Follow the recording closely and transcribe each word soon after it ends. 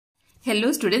Hello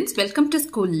students, welcome to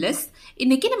Schoolless.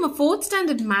 இன்னைக்கு நம்ம 4th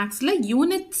standard Mathsல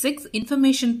Unit-6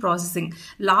 Information Processing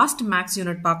last Maths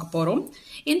unit பார்க்க போறோம்.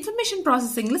 Information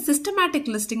Processingல Systematic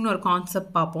Listing ஒரு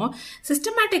concept பார்ப்போம்.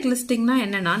 Systematic Listingனா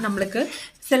என்னன்னா நம்மளுக்கு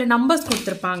சில நம்பர்ஸ்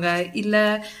கொடுத்திருப்பாங்க இல்ல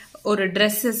ஒரு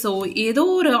ட்ரெஸ்ஸஸோ ஏதோ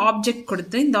ஒரு ஆப்ஜெக்ட்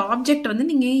கொடுத்து இந்த ஆப்ஜெக்ட் வந்து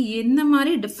நீங்க என்ன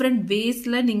மாதிரி டிஃப்ரெண்ட்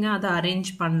வேஸ்ல நீங்க அதை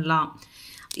அரேஞ்ச் பண்ணலாம்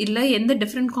இல்ல எந்த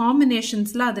டிஃப்ரெண்ட்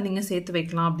காம்பினேஷன்ஸ்ல அதை நீங்க சேர்த்து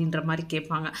வைக்கலாம் அப்படின்ற மாதிரி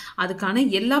கேட்பாங்க. அதுக்கான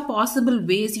எல்லா பாசிபிள்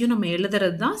வேஸையும் நம்ம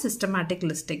எழுதுறது தான் சிஸ்டமேட்டிக்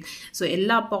லிஸ்டிங். ஸோ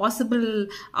எல்லா பாசிபிள்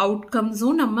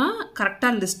அவுட்கம்ஸும் நம்ம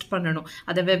கரெக்டாக லிஸ்ட் பண்ணணும்.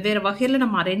 அதை வெவ்வேறு வகையில்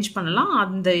நம்ம அரேஞ்ச் பண்ணலாம்.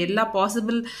 அந்த எல்லா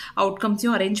பாசிபிள்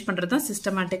அவுட்கம்ஸையும் அரேஞ்ச் பண்ணுறது தான்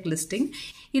சிஸ்டமேட்டிக் லிஸ்டிங்.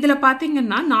 இதில்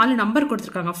பார்த்தீங்கன்னா 4 நம்பர்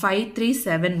கொடுத்துருக்காங்க 5, 3,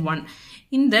 7, 1.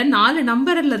 இந்த 4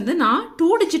 நம்பர்லேருந்து நான் 2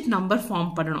 டிஜிட் நம்பர்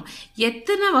ஃபார்ம் பண்ணணும்.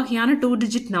 எத்தனை வகையான 2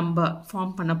 டிஜிட் நம்பர்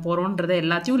ஃபார்ம் பண்ண போகிறோன்றதை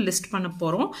எல்லாத்தையும் லிஸ்ட் பண்ண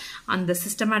போகிறோம். அந்த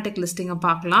சிஸ்டமேட்டிக் லிஸ்டிங்கை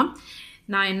பார்க்கலாம்.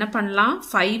 நான் என்ன பண்ணலாம்,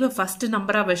 5 ஃபஸ்ட்டு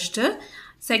நம்பராக வச்சுட்டு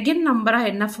செகண்ட்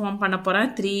நம்பராக என்ன ஃபார்ம் பண்ண போகிறேன்,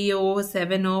 3ஓ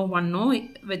 7ஓ 1ஓ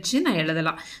வச்சு நான்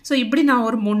எழுதலாம். ஸோ இப்படி நான்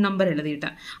ஒரு 3 நம்பர்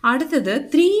எழுதிட்டேன். அடுத்தது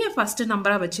 3யை ஃபஸ்ட்டு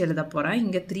நம்பராக வச்சு எழுத போகிறேன்.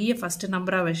 இங்கே 3யை ஃபஸ்ட்டு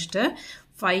நம்பராக வச்சுட்டு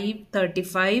 5,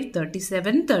 35,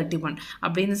 37, 31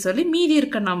 அப்படின்னு சொல்லி மீதி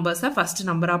இருக்க நம்பர்ஸை ஃபஸ்ட்டு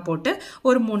நம்பராக போட்டு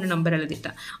ஒரு 3 நம்பர்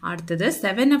எழுதிட்டேன். அடுத்தது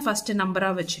 7யை ஃபஸ்ட்டு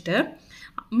நம்பராக வச்சுட்டு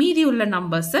மீதி உள்ள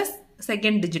நம்பர்ஸை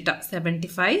செகண்ட் டிஜிட்டாக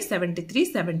 75, 73,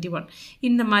 71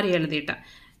 இந்த மாதிரி எழுதிட்டேன்.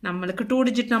 நம்மளுக்கு 2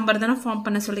 டிஜிட் நம்பர் தானே ஃபார்ம்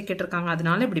பண்ண சொல்லி கேட்டிருக்காங்க,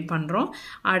 அதனால இப்படி பண்ணுறோம்.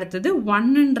 அடுத்தது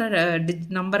 1ன்ற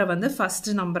நம்பரை வந்து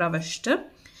ஃபஸ்ட்டு நம்பராக வச்சுட்டு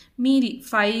மீதி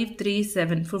 5, 3,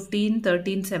 7, 15,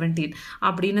 13, 17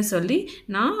 அப்படின்னு சொல்லி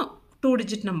நான் 2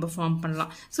 டிஜிட் நம்பர் ஃபார்ம்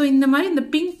பண்ணலாம். ஸோ இந்த மாதிரி இந்த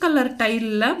பிங்க் கலர்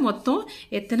டைலில் மொத்தம்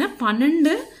எத்தனை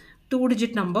 12 2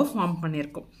 டிஜிட் நம்பர் ஃபார்ம்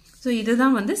பண்ணியிருக்கோம். ஸோ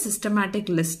இதுதான் வந்து சிஸ்டமேட்டிக்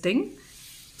லிஸ்டிங்.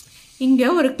 இங்கே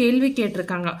ஒரு கேள்வி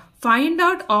கேட்டிருக்காங்க, find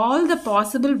out all the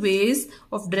possible ways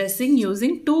of dressing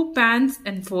using 2 pants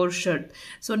and 4 shirt.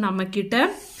 So நம்மக்கிட்ட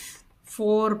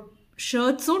 4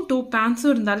 ஷர்ட்ஸும் 2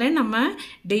 பேண்ட்ஸும் இருந்தாலே நம்ம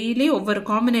டெய்லி ஒவ்வொரு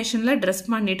காம்பினேஷனில் ட்ரெஸ்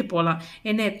பண்ணிட்டு போகலாம்.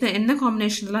 என்ன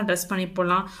காம்பினேஷன்லாம் ட்ரெஸ் பண்ணி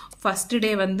போகலாம். ஃபஸ்ட்டு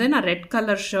டே வந்து நான் ரெட்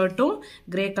கலர் ஷர்ட்டும்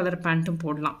கிரே கலர் பேண்ட்டும்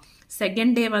போடலாம்.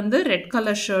 செகண்ட் டே வந்து ரெட்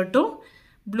கலர் ஷர்ட்டும்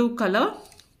ப்ளூ கலர்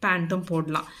பேண்ட்டும்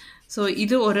போடலாம். ஸோ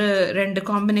இது ஒரு 2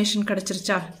 காம்பினேஷன்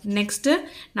கிடச்சிருச்சா. நெக்ஸ்ட்டு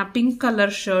நான் பிங்க்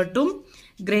கலர் ஷர்ட்டும்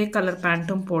கிரே கலர்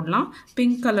பேண்ட்டும் போடலாம்.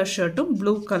 பிங்க் கலர் ஷர்ட்டும்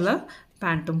ப்ளூ கலர்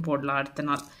பேண்ட்டும் போடலாம் அடுத்த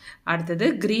நாள். அடுத்தது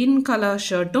க்ரீன் கலர்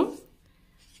ஷர்ட்டும்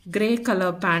கிரே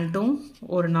கலர் பேண்ட்டும்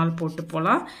ஒரு நாள் போட்டு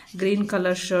போகலாம். க்ரீன்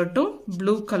கலர் ஷர்ட்டும்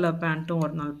ப்ளூ கலர் பேண்ட்டும்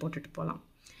ஒரு நாள் போட்டுட்டு போகலாம்.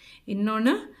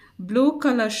 இன்னொன்று ப்ளூ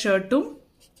கலர் ஷர்ட்டும்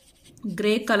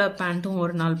கிரே கலர் பேண்ட்டும்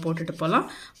ஒரு நாள் போட்டுட்டு போகலாம்.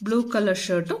 ப்ளூ கலர்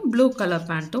ஷர்ட்டும் ப்ளூ கலர்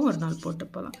பேண்ட்டும் ஒரு நாள் போட்டு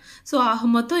போகலாம். ஸோ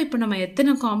ஆக மொத்தம் இப்போ நம்ம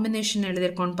எத்தனை காம்பினேஷன்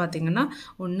எழுதியிருக்கோம்னு பார்த்தீங்கன்னா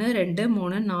 1, 2,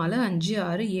 3, 4, 5,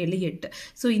 6, 7, 8.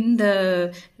 ஸோ இந்த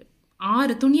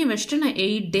 6 துணியை வச்சுட்டு நான்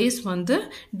 8 டேஸ் வந்து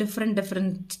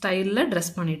டிஃப்ரெண்ட் ஸ்டைலில்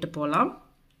ட்ரெஸ் பண்ணிட்டு போகலாம்.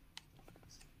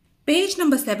 பேஜ்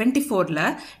நம்பர் 74ல்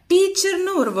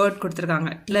டீச்சர்னு ஒரு வேர்ட் கொடுத்துருக்காங்க.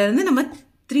 இதில் இருந்து நம்ம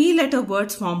 3 லெட்டர்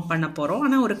வேர்ட்ஸ் ஃபார்ம் பண்ண போகிறோம்.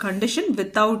 ஆனால் ஒரு condition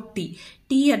without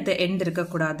D at the end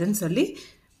இருக்கக்கூடாதுன்னு சொல்லி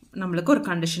நம்மளுக்கு ஒரு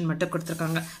கண்டிஷன் மட்டும்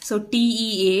கொடுத்துருக்காங்க. ஸோ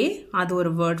TEA அது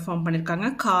ஒரு வேர்ட் ஃபார்ம் பண்ணியிருக்காங்க.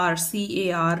 கார்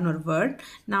CARனு ஒரு வேர்ட்.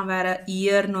 நான் வேற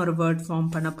இயர்னு ஒரு வேர்ட்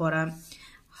ஃபார்ம் பண்ண போகிறேன்.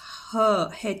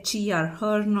 HER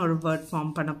ஹர்னு ஒரு வேர்ட்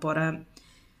ஃபார்ம் பண்ண போகிறேன்.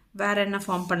 வேற என்ன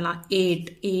ஃபார்ம் பண்ணலாம், 8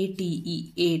 ATE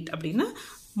 8 அப்படின்னா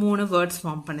 3 வேர்ட்ஸ்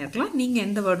ஃபார்ம் பண்ணியிருக்கலாம். நீங்கள்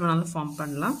எந்த வேர்ட் வேணாலும் ஃபார்ம்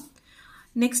பண்ணலாம்.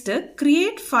 Next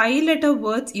create 5 letter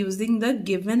words using the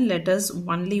given letters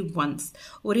only once.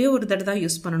 ஒரே ஒரு தடவை தான்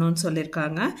யூஸ் பண்ணணும்னு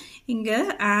சொல்லியிருக்காங்க. இங்கே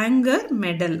ஆங்கர்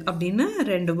மெடல் அப்படின்னு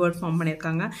 2 வேர்ட் ஃபார்ம்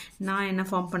பண்ணியிருக்காங்க. நான் என்ன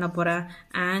ஃபார்ம் பண்ண போகிறேன்,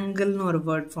 ஆங்கிள்னு ஒரு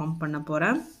வேர்ட் ஃபார்ம் பண்ண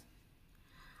போகிறேன்.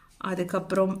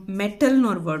 அதுக்கப்புறம் மெட்டல்னு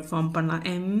ஒரு வேர்ட் ஃபார்ம் பண்ணலாம்.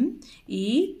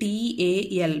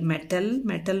 METAL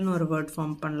மெட்டல்னு ஒரு வேர்ட்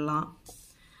ஃபார்ம் பண்ணலாம்.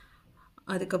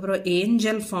 அதுக்கப்புறம்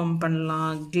ஏஞ்சல் ஃபார்ம்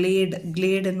பண்ணலாம்.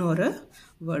 கிளேடுன்னு ஒரு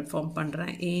வேர்ட் ஃபார்ம்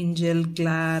பண்ணுறேன். ஏஞ்சல்,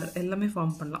 கிளார் எல்லாமே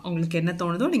ஃபார்ம் பண்ணலாம். உங்களுக்கு என்ன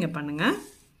தோணுதோ நீங்கள் பண்ணுங்கள்.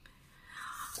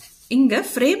 இங்கே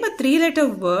frame 3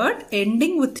 letter word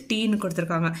ending with டீன்னு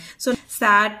கொடுத்துருக்காங்க. So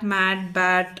chat, mat,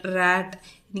 bad, rate,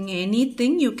 நீங்கள்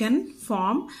anything you can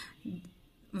form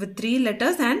with 3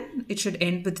 letters and it should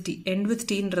end with T. End with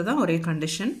Tன்றதா ஒரே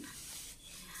கண்டிஷன்.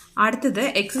 அடுத்தது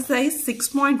எக்ஸசைஸ்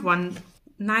 6.1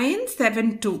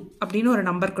 972 அப்படின்னு ஒரு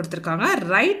நம்பர் கொடுத்துருக்காங்க.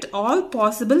 Right all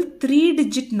possible 3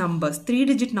 digit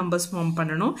numbers form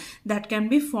பண்ணணும். That can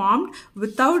be formed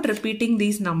without repeating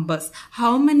these numbers.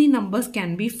 How many numbers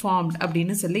can be formed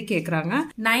அப்படின்னு சொல்லி கேட்குறாங்க.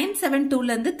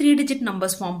 972லேருந்து 3 digit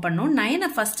numbers form பண்ணணும்.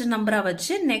 9 ஃபர்ஸ்ட் நம்பராக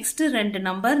வச்சு நெக்ஸ்ட் 2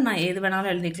 நம்பர் நான் எது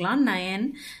வேணாலும் எழுதிக்கலாம்.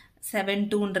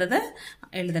 972ன்றத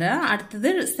எழுதுறேன். அடுத்தது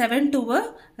 72வை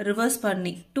ரிவர்ஸ்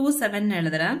பண்ணி 27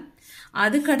 எழுதுறேன்.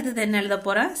 அதுக்கு அடுத்தது என்ன எழுத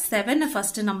போறேன் 7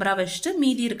 ஃபர்ஸ்ட் நம்பரா வச்சுட்டு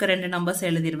மீதி இருக்க ரெண்டு நம்பர்ஸ்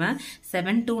எழுதிடுவேன்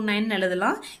 729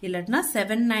 எழுதலாம் இல்லனா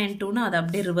 792 அதை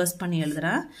அப்படியே ரிவர்ஸ் பண்ணி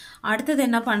எழுதுறேன் அடுத்தது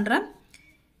என்ன பண்றேன்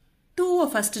 2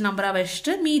 ஃபர்ஸ்ட் நம்பரா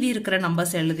வச்சுட்டு மீதி இருக்கிற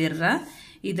நம்பர்ஸ் எழுதிடுறேன்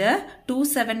இத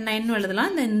 279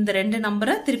 எழுதலாம் இந்த ரெண்டு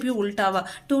நம்பரை திருப்பி உல்டாவா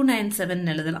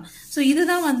 297 எழுதலாம் சோ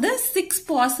இதுதான் வந்து 6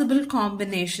 பாசிபிள்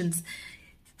காம்பினேஷன்ஸ்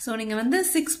So, நீங்க வந்து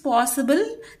 6 possible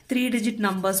 3 digit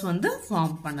numbers வந்து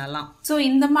form பண்ணலாம். So,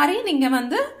 இந்த மாதிரி நீங்க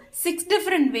வந்து 6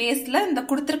 different waysல இந்த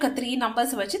கொடுத்திருக்க 3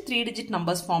 numbers வச்சு 3 digit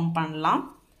numbers form பண்ணலாம்.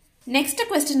 Next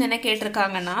question என்ன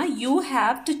கேட்டிருக்காங்கன்னா you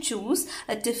have to choose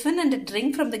a tiffin and a drink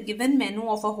from the given menu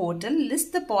of a hotel. List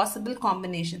the possible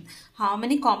combination. How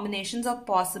many combinations are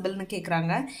possible னு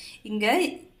கேக்குறாங்க. இங்க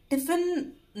tiffin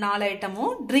 4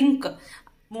 ஐட்டமும் drink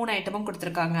 3 ஐட்டமும்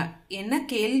கொடுத்திருக்காங்க. என்ன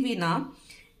கேள்வினா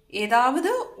ஏதாவது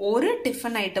ஒரு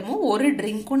டிஃபன் ஐட்டமும் ஒரு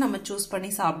ட்ரிங்க்கும் நம்ம சூஸ் பண்ணி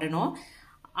சாப்பிடணும்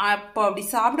அப்போ அப்படி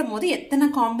சாப்பிடும்போது எத்தனை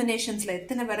காம்பினேஷன்ஸ்ல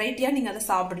எத்தனை வெரைட்டியா நீங்க அதை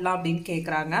சாப்பிடலாம் அப்படின்னு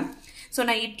கேக்குறாங்க சோ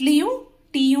நான் இட்லியும்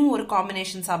டீயும் ஒரு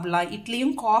காம்பினேஷன் சாப்பிடலாம்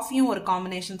இட்லியும் காஃபியும் ஒரு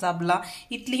காம்பினேஷன் சாப்பிடலாம்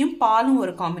இட்லியும் பாலும்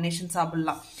ஒரு காம்பினேஷன்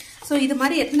சாப்பிடலாம் சோ இது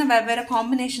மாதிரி எத்தனை வெவ்வேறு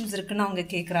காம்பினேஷன்ஸ் இருக்குன்னு அவங்க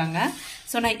கேக்குறாங்க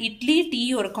சோ நான் இட்லி டீ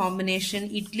ஒரு காம்பினேஷன்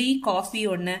இட்லி காஃபி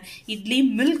ஒன்னு இட்லி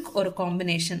மில்க் ஒரு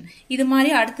காம்பினேஷன் இது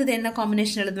மாதிரி அடுத்தது என்ன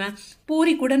காம்பினேஷன் எழுதுவேன்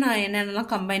பூரி கூட நான்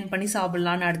என்னென்னலாம் கம்பைன் பண்ணி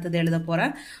சாப்பிடலாம்னு அடுத்தது எழுத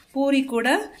போறேன் பூரி கூட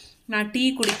நான் டீ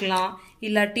குடிக்கலாம்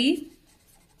இல்லாட்டி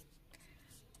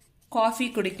காஃபி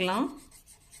குடிக்கலாம்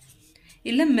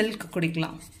இல்ல மில்க்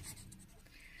குடிக்கலாம்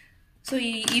சோ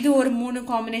இது ஒரு 3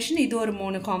 காம்பினேஷன் இது ஒரு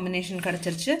 3 காம்பினேஷன்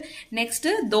கிடைச்சிருச்சு நெக்ஸ்ட்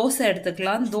தோசை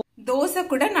எடுத்துக்கலாம் தோசை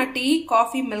கூட நான் டீ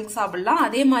காஃபி மில்க் சாப்பிடலாம்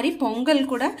அதே மாதிரி பொங்கல்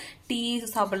கூட டீ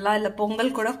சாப்பிடலாம் இல்ல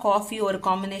பொங்கல் கூட காஃபி ஒரு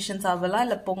காம்பினேஷன் சாப்பிடலாம்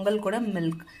இல்ல பொங்கல் கூட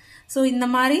மில்க் சோ இந்த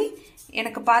மாதிரி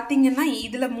எனக்கு பாத்தீங்கன்னா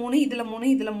இதுல 3 இதுல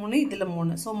 3 இதுல 3 இதுல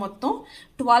 3 சோ மொத்தம்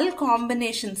 12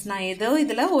 காம்பினேஷன்ஸ் நான் ஏதோ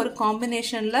இதுல ஒரு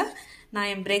காம்பினேஷன்ல நான்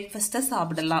என் பிரேக்ஃபாஸ்ட்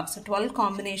சாப்பிடலாம் so 12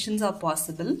 combinations are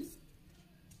possible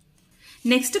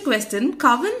next question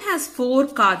Kavan has 4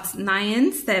 cards 9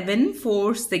 7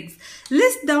 4 6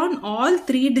 list down all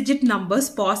 3 digit numbers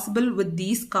possible with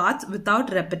these cards without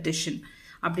repetition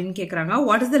அப்படினு கேக்குறாங்க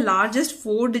what is the largest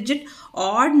 4 digit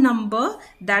odd number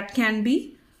that can be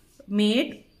made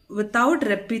without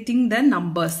repeating the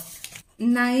numbers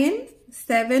 9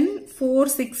 7 4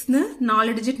 6 னு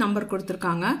 4 digit number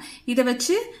கொடுத்திருக்காங்க இத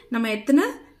வச்சு நம்ம எத்தனை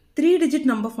 3 digit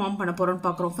number form பண்ண போறோம்னு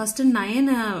பார்க்கறோம் first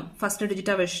 9 first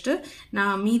digit-ஆ வச்சிட்டு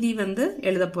நான் மீதி வந்து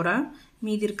எழுத போறேன்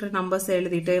மீதி இருக்கிற நம்பர்ஸ்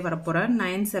எழுதிட்டே வர போறேன்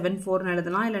 974 னு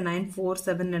எழுதலாம் இல்ல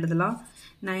 947 னு எழுதலாம்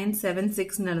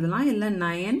 976 னு எழுதலாம் இல்ல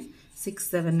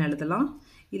 967 னு எழுதலாம்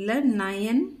இல்ல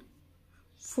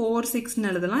 946 னு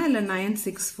எழுதலாம் இல்ல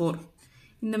 964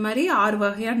 இந்த மாதிரி 6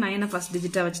 வகையா 9 ஃபர்ஸ்ட்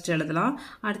டிஜிட்டா வச்சிட்டு எழுதலாம்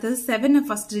அடுத்து 7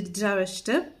 ஃபர்ஸ்ட் டிஜிட்டா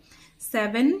வச்சிட்டு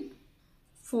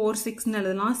 746 னு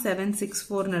எழுதலாம்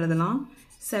 764 னு எழுதலாம்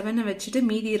 7 வச்சிட்டு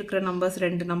மீதி இருக்கிற நம்பர்ஸ்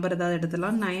ரெண்டு நம்பர் ஏதாவது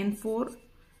எடுத்துலாம்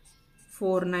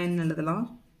 9449 னு எழுதலாம்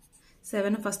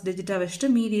 7 ஃபர்ஸ்ட் டிஜிட்டா வச்சிட்டு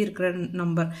மீதி இருக்கிற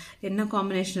நம்பர் என்ன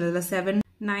காம்பினேஷன் எழுதலாம்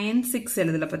 796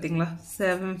 எழுதல பாத்தீங்களா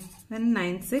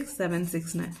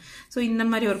 79676 சோ இந்த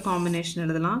மாதிரி ஒரு காம்பினேஷன்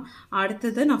எழுதலாம்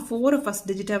அடுத்து நான் 4 ஃபர்ஸ்ட்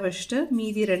டிஜிட்டா வச்சிட்டு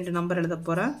மீதி ரெண்டு நம்பர் எழுத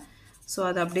போறேன் சோ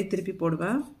அத அப்படியே திருப்பி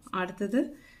போடுவேன் அடுத்து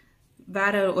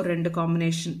வேற ஒரு ரெண்டு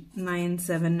காம்பினேஷன்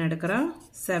 97 எடுக்கறேன்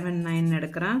 79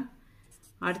 எடுக்கறேன்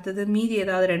அடுத்து மீதி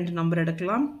ஏதாவது ரெண்டு நம்பர்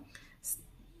எடுக்கலாம்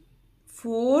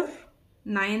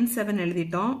 497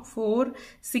 எழுதிட்டோம்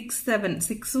 467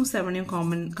 6உம் 7உம்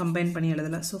கம்பைன் பண்ணி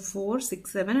எழுதலாம் சோ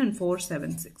 467 and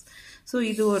 476 சோ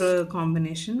இது ஒரு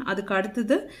காம்பினேஷன் அதுக்கு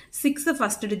அடுத்து 6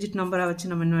 ஃபர்ஸ்ட் டிஜிட் நம்பரா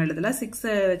வச்சு நம்ம இன்னும் எழுதல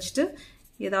 6 வச்சிட்டு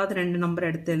ஏதாவது ரெண்டு நம்பர்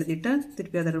எடுத்து எழுதிட்டு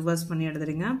திருப்பி அதை ரிவர்ஸ் பண்ணி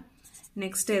எழுதுறீங்க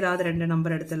நெக்ஸ்ட் ஏதாவது ரெண்டு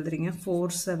நம்பர் எடுத்து எழுதுறீங்க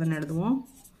 47 எழுதுவோம்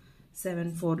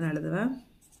 74 னு எழுதுவேன்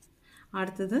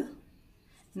அடுத்து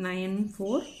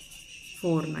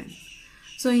 9449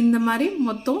 சோ இந்த மாதிரி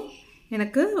மொத்தம்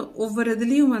எனக்கு ஒவ்வொரு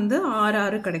இதுலயும் வந்து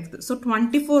 6 கிடைக்குது சோ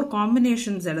 24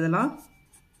 காம்பினேஷன்ஸ் எழுதலாம்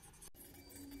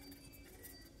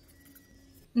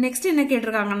நெக்ஸ்ட் என்ன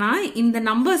கேட்டிருக்காங்கன்னா இந்த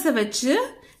நம்பர்ஸை வச்சு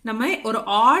நம்ம ஒரு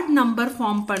ஆட் நம்பர்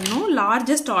ஃபார்ம் பண்ணணும்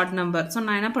லார்ஜஸ்ட் ஆட் நம்பர் சோ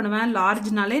நான் என்ன பண்ணுவேன்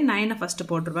லார்ஜ்னாலே 9 ஃபர்ஸ்ட்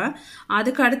போட்டுருவேன்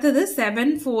அதுக்கு அடுத்தது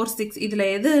 746 இதுல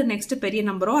எது நெக்ஸ்ட் பெரிய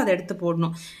நம்பரோ அதை எடுத்து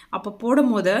போடணும் அப்ப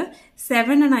போடும்போது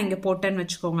 7 நான் இங்க போட்டேன்னு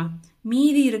வச்சுக்கோங்க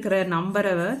மீதி இருக்கிற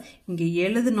நம்பரை இங்க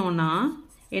எழுதணும்னா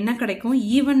என்ன கிடைக்கும்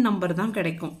ஈவன் நம்பர் தான்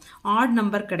கிடைக்கும் ஆட்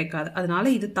நம்பர் கிடைக்காது அதனால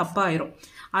இது தப்பாயிரும்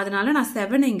அதனால நான்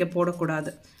 7 இங்க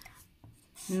போடக்கூடாது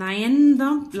 9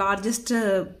 தான் லார்ஜஸ்ட்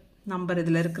நம்பர்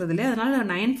இதில் இருக்கிறது இல்லையா, அதனால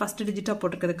 9 ஃபர்ஸ்ட் டிஜிட்டாக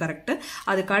போட்டிருக்கிறது கரெக்டு.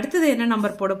 அதுக்கு அடுத்தது என்ன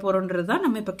நம்பர் போட போகிறோன்றது தான்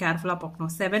நம்ம இப்போ கேர்ஃபுல்லாக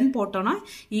பார்க்கணும். 7 போட்டோன்னா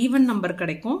ஈவன் நம்பர்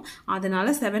கிடைக்கும்,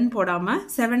 அதனால 7 போடாமல்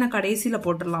 7 கடைசியில்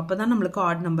போட்டுடலாம், அப்போ தான் நம்மளுக்கு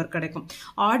ஆட் நம்பர் கிடைக்கும்.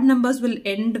 Odd numbers will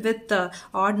end with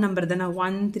add number தானே,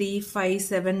 1 3 5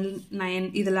 7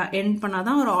 9 இதில் எண்ட் பண்ணால்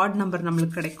தான் ஒரு ஆட் நம்பர்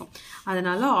நம்மளுக்கு கிடைக்கும்.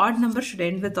 அதனால add number should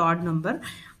end with add number.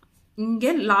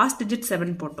 இங்கே லாஸ்ட் டிஜிட்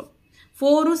 7 போட்டோம்,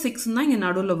 4 6 தான் இங்கே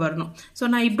நடுவில் வரணும். ஸோ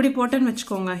நான் இப்படி போட்டேன்னு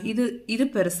வச்சுக்கோங்க, இது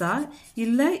பெருசா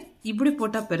இல்லை இப்படி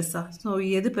போட்டால் பெருசா? ஸோ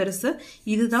எது பெருசு?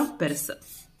 இதுதான் பெருசு.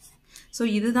 ஸோ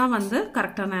இதுதான் வந்து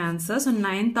கரெக்டான answer. So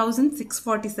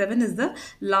 9647 is the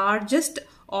largest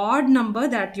odd number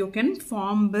that you can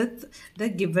form with the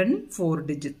given 4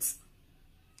 digits.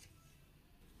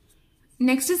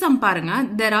 Next sum பாருங்க.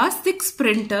 There are 6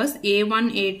 sprinters A1,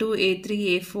 A2, A3,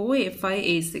 A4, A5,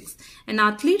 A6. An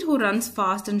athlete who runs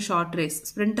fast in short race.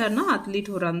 Sprinter na athlete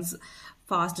who runs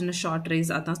fast in a short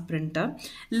race, அதான் sprinter.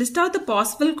 List out the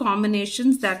possible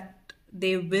combinations that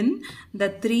they win the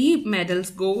 3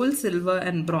 medals, gold, silver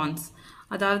and bronze.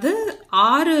 அதாவது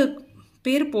 6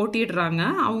 பேர் போட்டிடுறாங்க,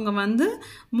 அவங்க வந்து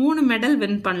 3 medal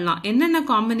win பண்ணலாம். என்னென்ன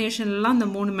காம்பினேஷன்லாம் அந்த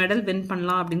 3 medal win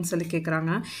பண்ணலாம் அப்படின்னு சொல்லி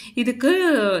கேட்குறாங்க. இதுக்கு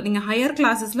நீங்கள் ஹையர்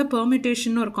கிளாஸஸில்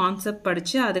பெர்மிட்டேஷன் ஒரு கான்செப்ட்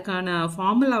படித்து அதுக்கான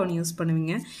ஃபார்முலாவை யூஸ்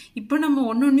பண்ணுவீங்க. இப்போ நம்ம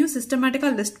ஒன்னொன்னையும்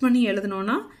சிஸ்டமேட்டிக்காக லிஸ்ட் பண்ணி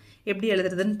எழுதணும்னா எப்படி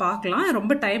எழுதுறதுன்னு பார்க்கலாம்.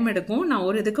 ரொம்ப டைம் எடுக்கும், நான்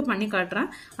ஒரு இதுக்கு பண்ணி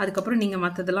காட்டுறேன், அதுக்கப்புறம் நீங்கள்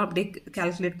மற்றதெல்லாம் அப்படியே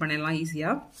கால்குலேட் பண்ணிடலாம்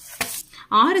ஈஸியாக.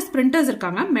 6 ஸ்ப்ரிண்டர்ஸ்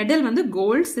இருக்காங்க, மெடல் வந்து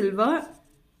gold, silver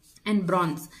and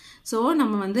France. So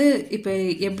நம்ம வந்து இப்போ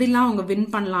எப்படிலாம் அவங்க வின்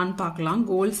பண்ணலான்னு பார்க்கலாம்.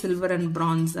 கோல்டு, சில்வர் அண்ட்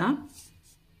பிரான்ஸை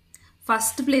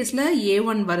ஃபர்ஸ்ட் பிளேஸில்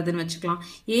A1 வருதுன்னு வச்சுக்கலாம்.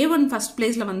 A1 ஃபர்ஸ்ட்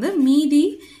பிளேஸில் வந்து மீதி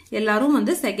எல்லாரும்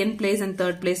வந்து second place and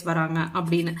third place வராங்க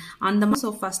அப்படின்னு அந்த மாதிரி.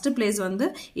 ஸோ ஃபர்ஸ்ட் பிளேஸ் வந்து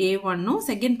A1ம்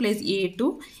செகண்ட் பிளேஸ்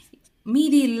A2,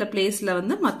 மீதி உள்ள பிளேஸில்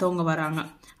வந்து மற்றவங்க வராங்க,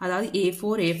 அதாவது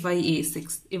A4, A5,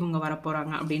 A6 இவங்க வர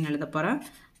போகிறாங்க அப்படின்னு எழுத போகிறேன்.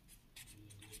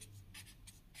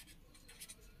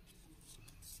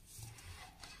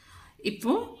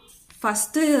 இப்போ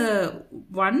ஃபஸ்ட்டு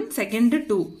 1, செகண்டு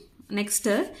 2,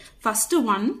 நெக்ஸ்ட்டு ஃபஸ்ட்டு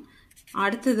 1,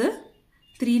 அடுத்தது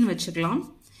 3ன்னு வச்சுக்கலாம்.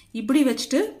 இப்படி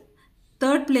வச்சுட்டு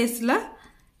தேர்ட் பிளேஸில்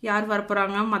யார் வர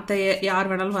போகிறாங்க, மற்ற யார்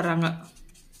வேணாலும் வர்றாங்க,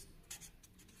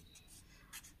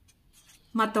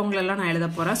 மற்றவங்களெல்லாம் நான் எழுத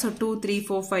போகிறேன். ஸோ 2 3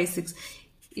 4 5 6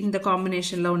 இந்த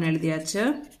காம்பினேஷனில் ஒன்று எழுதியாச்சு.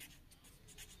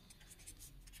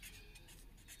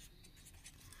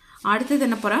 அடுத்தது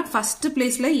என்ன போகிறேன், ஃபர்ஸ்ட்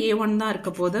பிளேஸில் A1 தான்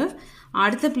இருக்க போது,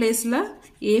 அடுத்த பிளேஸில்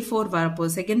A4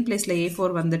 வரப்போகுது, செகண்ட் பிளேஸில் A4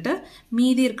 வந்துட்டு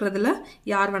மீதி இருக்கிறதுல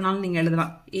யார் வேணாலும் நீங்கள்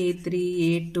எழுதலாம். A3,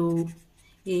 A2,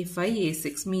 A5,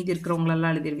 A6 மீதி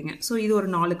இருக்கிறவங்களெல்லாம் எழுதிடுவீங்க. ஸோ இது ஒரு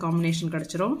 4 காம்பினேஷன்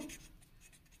கிடச்சிரும்.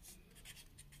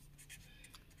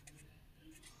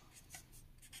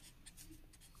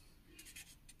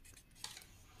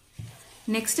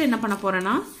 நெக்ஸ்ட் என்ன பண்ண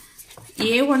போகிறேன்னா,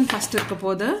 A1 ஃபர்ஸ்ட் இருக்க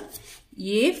போது,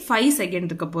 A5 செகண்ட்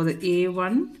இருக்க போகுது,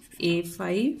 A1,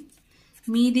 A5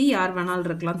 மீதி யார் வேணாலும்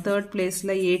இருக்கலாம். தேர்ட்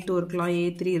பிளேஸில் A2 இருக்கலாம்,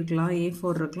 A3 இருக்கலாம்,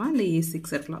 A4 இருக்கலாம், இல்லை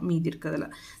A6 இருக்கலாம் மீதி இருக்கிறதுல.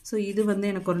 ஸோ இது வந்து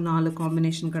எனக்கு ஒரு 4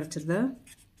 காம்பினேஷன் கிடச்சிருது.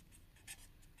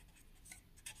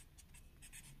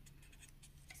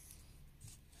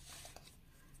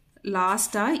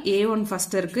 லாஸ்ட்டாக A1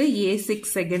 ஃபர்ஸ்ட் இருக்கு, A6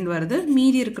 செகண்ட் வருது,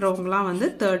 மீதி இருக்கிறவங்களாம் வந்து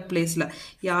தேர்ட் பிளேஸில்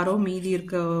யாரோ மீதி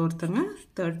இருக்க ஒருத்தங்க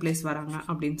தேர்ட் பிளேஸ் வராங்க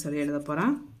அப்படின்னு சொல்லி எழுத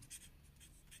போகிறேன்.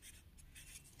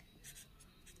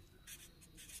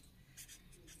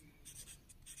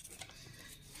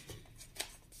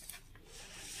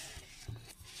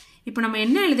 இப்போ நம்ம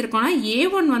என்ன எழுதிருக்கோம்னா,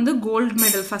 A1 வந்து கோல்டு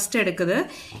மெடல் ஃபர்ஸ்ட் எடுக்குது,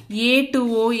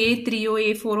 A2ஓ A3ஓ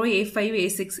A4ஓ A5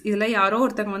 A6 இதில் யாரோ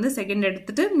ஒருத்தங்க வந்து செகண்ட்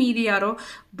எடுத்துட்டு மீதி யாரோ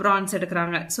பிரான்ஸ்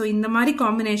எடுக்கிறாங்க. ஸோ இந்த மாதிரி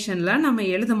காம்பினேஷனில் நம்ம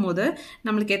எழுதும் போது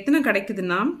நம்மளுக்கு எத்தனை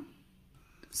கிடைக்குதுன்னா,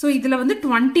 ஸோ இதில் வந்து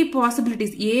 20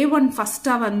 பாசிபிலிட்டிஸ், A1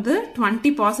 ஃபர்ஸ்ட்டாக வந்து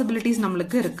 20 பாசிபிலிட்டிஸ்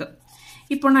நம்மளுக்கு இருக்குது.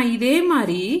 இப்போ நான் இதே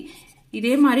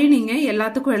மாதிரி நீங்கள்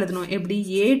எல்லாத்துக்கும் எழுதணும். எப்படி,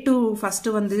 A2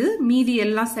 ஃபஸ்ட்டு வந்து மீதி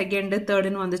எல்லாம் செகண்டு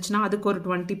தேர்டுன்னு வந்துச்சுன்னா அதுக்கு ஒரு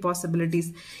 20 பாசிபிலிட்டிஸ்,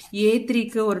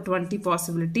 A3க்கு ஒரு 20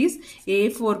 பாசிபிலிட்டிஸ்,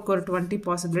 A4க்கு ஒரு 20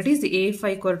 பாசிபிலிட்டிஸ்,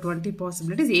 A5க்கு ஒரு 20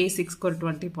 பாசிபிலிட்டிஸ், A6க்கு ஒரு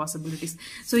 20 பாசிபிலிட்டிஸ்.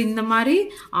 ஸோ இந்த மாதிரி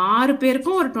 6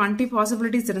 பேருக்கும் ஒரு 20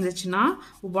 பாசிபிலிட்டிஸ் இருந்துச்சுன்னா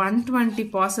 120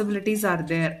 பாசிபிலிட்டிஸ் ஆர்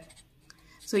தேர்.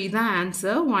 ஸோ இதுதான்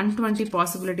ஆன்சர், 120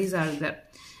 பாசிபிலிட்டிஸ் ஆர் தேர்.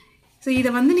 ஸோ இதை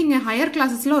வந்து நீங்கள் ஹையர்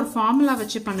கிளாஸஸில் ஒரு ஃபார்முலா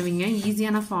வச்சு பண்ணுவீங்க,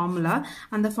 ஈஸியான ஃபார்முலா.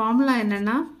 அந்த ஃபார்முலா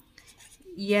என்னென்னா,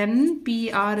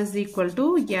 NPR is equal to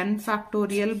n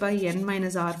factorial by n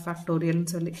minus r factorialனு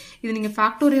சொல்லி. இது நீங்கள்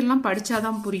ஃபேக்டோரியல்லாம்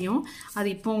படித்தாதான் புரியும், அது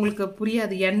இப்போ உங்களுக்கு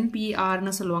புரியாது.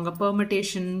 NPRனு சொல்லுவாங்க,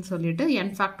 பெர்மிட்டேஷன் சொல்லிட்டு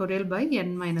n factorial by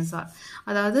n minus r.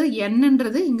 அதாவது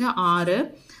nன்றது இங்கே 6,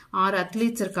 6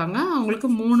 அத்லீட்ஸ் இருக்காங்க அவங்களுக்கு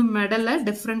 3 மெடலை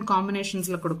டிஃப்ரெண்ட்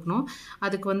காம்பினேஷன்ஸில் கொடுக்கணும்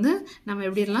அதுக்கு வந்து நம்ம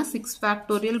எப்படிலாம் 6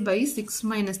 ஃபேக்டோரியல் பை 6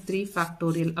 மைனஸ் 3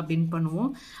 ஃபேக்டோரியல் அப்படின்னு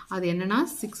பண்ணுவோம் அது என்னன்னா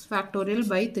 6 ஃபேக்டோரியல்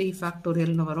பை 3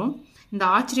 ஃபேக்டோரியல்னு வரும் இந்த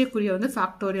ஆச்சரியக்குரிய வந்து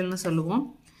ஃபேக்டோரியல்னு சொல்லுவோம்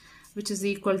which is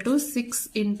equal to 6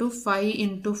 into 5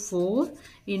 into 4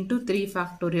 into 3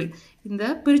 factorial. இந்த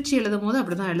பிரிச்சு எழுதும் போது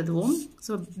அப்படிதான் எழுதுவோம்.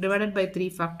 So divided by 3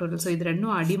 factorial. So இது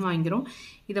ரெண்டும் அடி வாங்கிறோம்.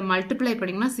 இதை multiply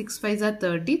பண்ணிங்கன்னா 6 5s are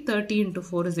 30. 30 into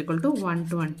 4 is equal to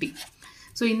 120.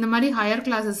 So இந்த மாதிரி ஹையர்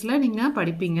கிளாஸஸ்ல நீங்க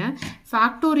படிப்பீங்க.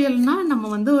 ஃபேக்டோரியல்னா நம்ம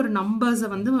வந்து ஒரு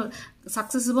நம்பர்ஸை வந்து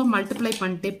சக்சஸிவா மல்டிப்ளை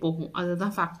பண்ணிட்டே போகும்.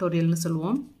 அதுதான் ஃபேக்டோரியல்னு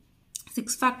சொல்லுவோம்.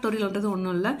 6 ஃபேக்டோரியல்ன்றது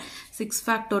ஒன்றும் இல்லை 6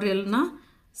 ஃபேக்டோரியல்னா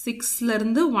 6ல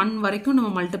இருந்து 1 வரைக்கும் நம்ம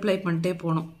மல்டிப்ளை பண்ணிட்டே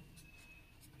போகணும்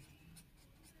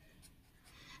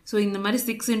ஸோ இந்த மாதிரி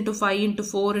 6 into 5 into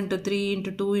 4 into 3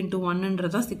 into 2 into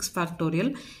 1ன்றதான் 6 factorial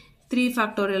 3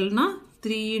 ஃபேக்டோரியல்னா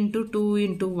 3 into 2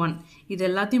 into 1 இது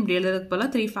எல்லாத்தையும் இப்படி எழுதுறதுக்கு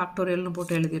பதிலாக 3 ஃபேக்டோரியல்னு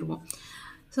போட்டு எழுதிடுவோம்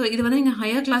ஸோ இது வந்து நீங்கள்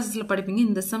ஹையர் கிளாஸஸில் படிப்பீங்க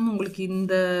இந்த சம் உங்களுக்கு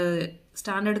இந்த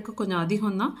ஸ்டாண்டர்டுக்கு கொஞ்சம்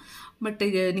அதிகம் தான் பட்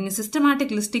நீங்கள்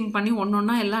சிஸ்டமேட்டிக் லிஸ்டிங் பண்ணி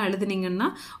ஒன்றா எல்லாம் எழுதுனீங்கன்னா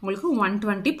உங்களுக்கு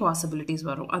 120 பாசிபிலிட்டிஸ்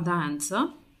வரும் அதான் ஆன்சர்